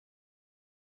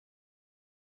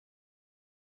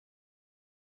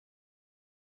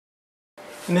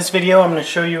In this video I'm going to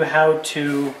show you how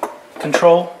to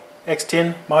control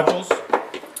X10 modules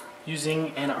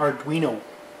using an Arduino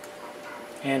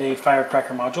and a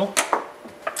Firecracker module.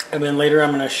 And then later I'm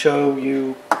going to show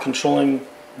you controlling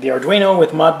the Arduino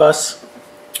with Modbus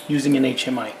using an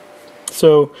HMI.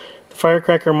 So the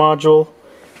Firecracker module,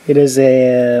 it is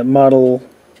a model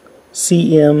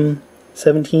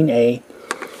CM17A.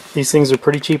 These things are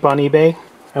pretty cheap on eBay.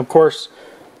 Of course,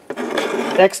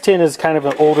 X10 is kind of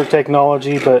an older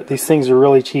technology, but these things are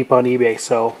really cheap on eBay,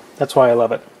 so that's why I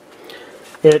love it.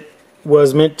 It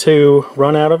was meant to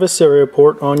run out of a serial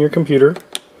port on your computer.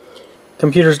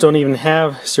 Computers don't even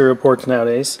have serial ports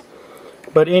nowadays.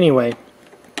 But anyway,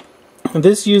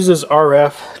 this uses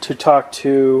RF to talk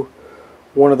to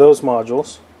one of those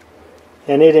modules,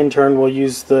 and it in turn will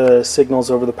use the signals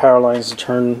over the power lines to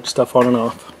turn stuff on and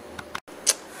off.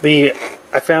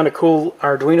 I found a cool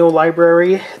Arduino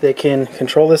library that can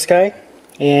control this guy,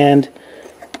 and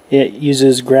it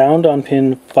uses ground on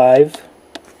pin 5.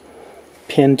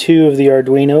 Pin 2 of the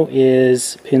Arduino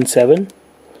is pin 7,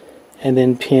 and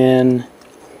then pin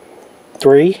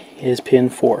 3 is pin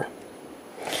 4.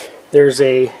 There's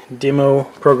a demo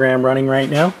program running right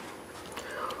now,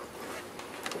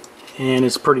 and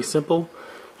it's pretty simple.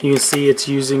 You can see it's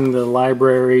using the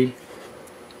library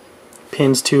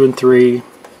pins 2 and 3,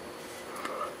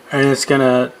 and it's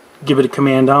gonna give it a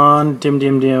command on, dim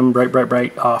dim dim, bright bright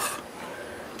bright, off,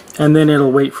 and then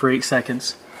it'll wait for 8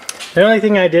 seconds. The only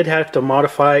thing I did have to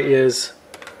modify is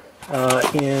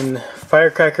in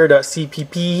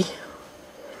firecracker.cpp,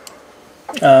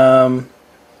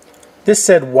 this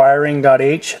said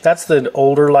wiring.h. That's the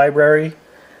older library.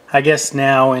 I guess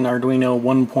now in Arduino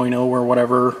 1.0 or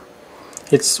whatever,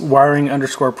 it's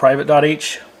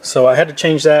wiring_private.h. So I had to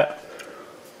change that,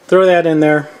 throw that in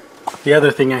there. The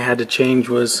other thing I had to change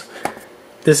was,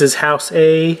 this is house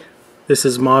A, this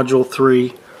is module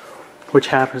 3, which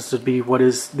happens to be what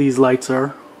these lights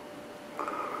are.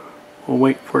 We'll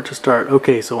wait for it to start.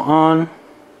 Okay, so on,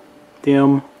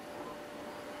 dim,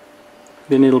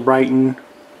 then it'll brighten,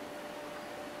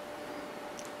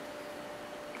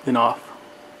 then off.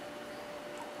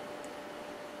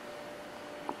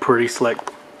 Pretty slick.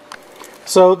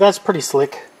 So that's pretty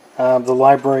slick. The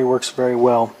library works very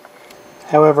well.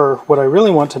 However, what I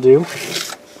really want to do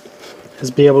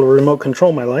is be able to remote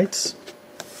control my lights.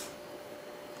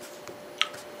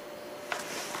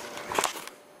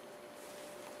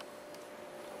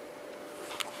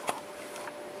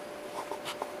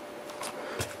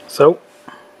 So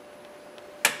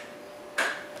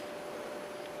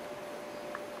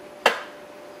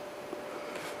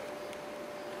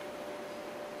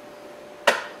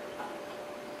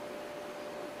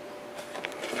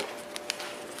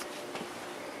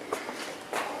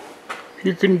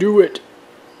you can do it.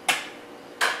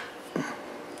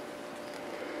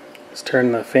 Let's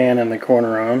turn the fan in the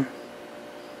corner on.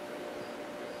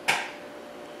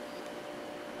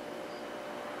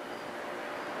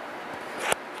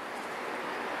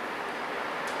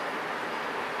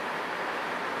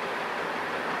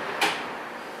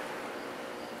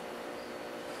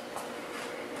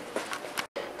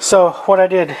 So what I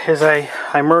did is I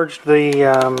merged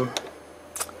the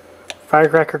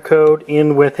Firecracker code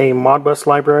in with a Modbus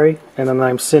library, and then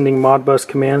I'm sending Modbus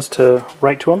commands to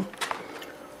write to them.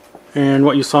 And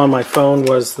what you saw on my phone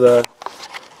was the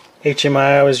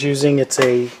HMI I was using. It's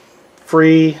a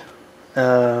free,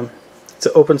 it's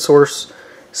an open source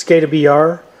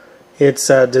ScadaBR. It's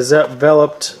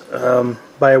developed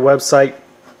by a website,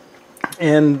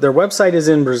 and their website is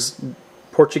in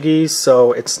Portuguese,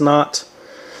 so it's not.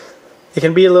 It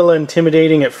can be a little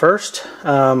intimidating at first,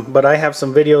 but I have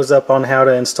some videos up on how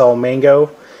to install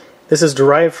Mango. This is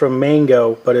derived from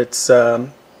Mango, but it's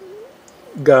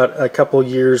got a couple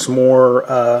years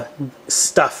more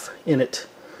stuff in it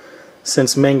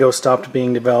since Mango stopped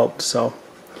being developed. So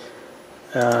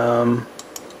you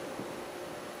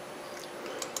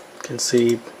can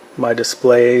see my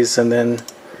displays, and then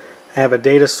I have a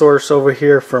data source over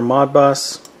here for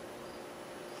Modbus.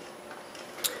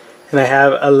 And I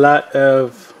have a lot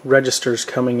of registers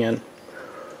coming in.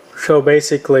 So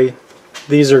basically,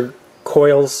 these are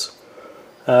coils.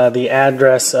 The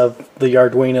address of the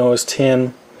Arduino is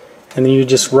 10, and then you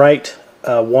just write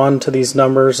 1 to these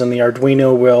numbers, and the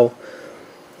Arduino will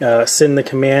send the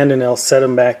command, and it'll set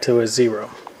them back to a 0.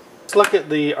 Let's look at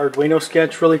the Arduino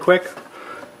sketch really quick.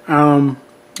 I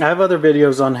have other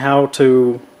videos on how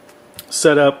to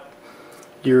set up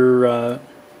your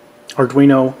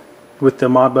Arduino with the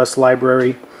Modbus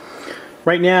library.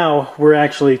 Right now we're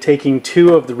actually taking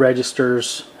 2 of the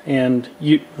registers and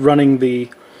running the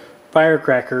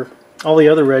Firecracker all the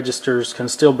other registers can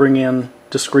still bring in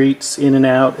discretes in and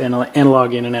out and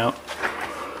analog in and out.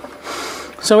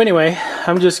 So anyway,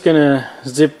 I'm just gonna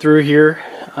zip through here.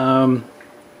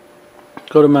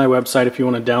 Go to my website if you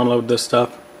want to download this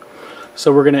stuff.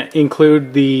 So we're going to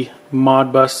include the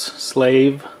Modbus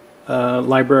slave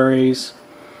libraries.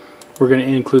 We're going to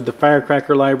include the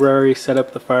Firecracker library, set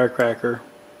up the Firecracker.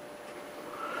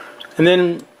 And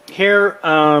then here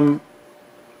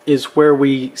is where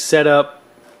we set up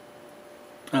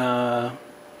all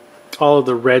of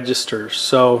the registers.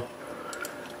 So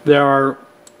there are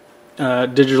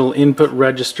digital input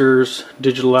registers,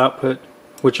 digital output,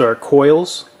 which are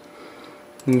coils.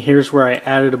 And here's where I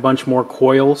added a bunch more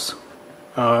coils,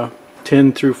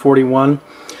 10 through 41.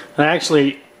 And I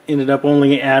actually ended up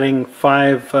only adding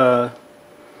five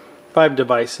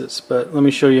devices, but let me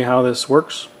show you how this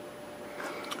works.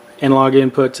 Analog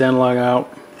inputs, analog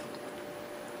out.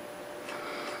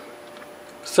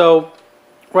 So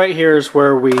right here is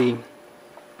where we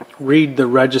read the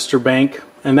register bank,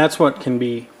 and that's what can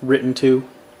be written to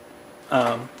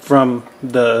from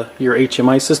your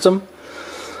HMI system.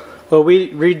 Well,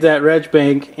 we read that reg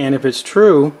bank, and if it's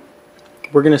true,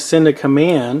 we're going to send a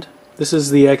command. This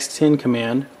is the X10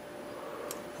 command.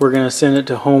 We're going to send it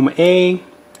to home A,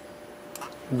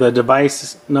 the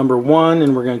device number 1,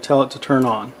 and we're going to tell it to turn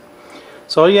on.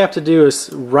 So all you have to do is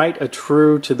write a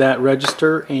true to that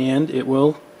register, and it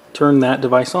will turn that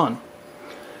device on.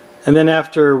 And then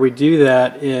after we do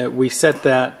that, we set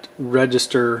that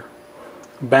register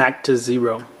back to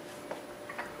 0.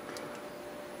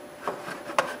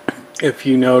 If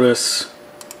you notice,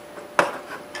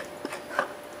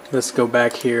 let's go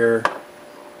back here.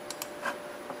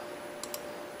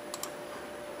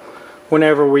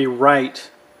 Whenever we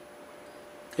write,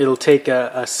 it'll take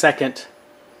a second,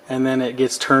 and then it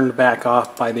gets turned back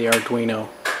off by the Arduino.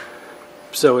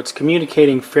 So it's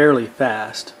communicating fairly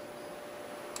fast.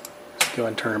 Let's go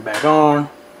and turn it back on.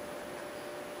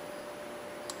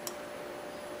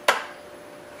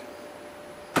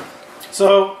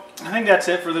 So I think that's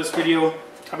it for this video.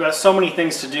 I've got so many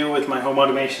things to do with my home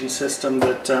automation system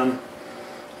that I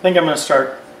think I'm going to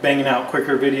start banging out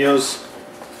quicker videos.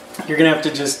 You're going to have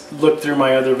to just look through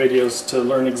my other videos to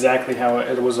learn exactly how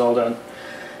it was all done.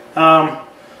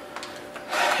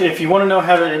 If you want to know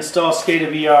how to install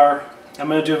ScadaBR, I'm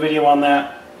going to do a video on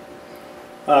that.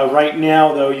 Right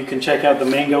now though, you can check out the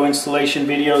Mango installation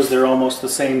videos. They're almost the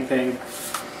same thing.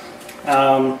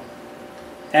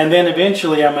 And then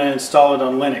eventually I'm going to install it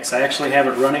on Linux. I actually have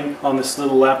it running on this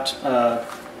little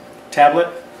tablet.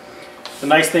 The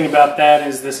nice thing about that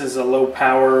is this is a low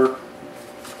power,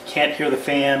 can't hear the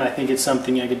fan. I think it's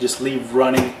something I could just leave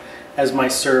running as my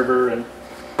server, and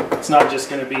it's not just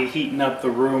going to be heating up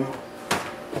the room.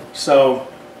 So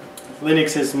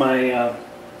Linux is my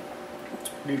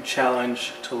new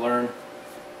challenge to learn.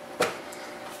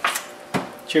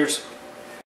 Cheers.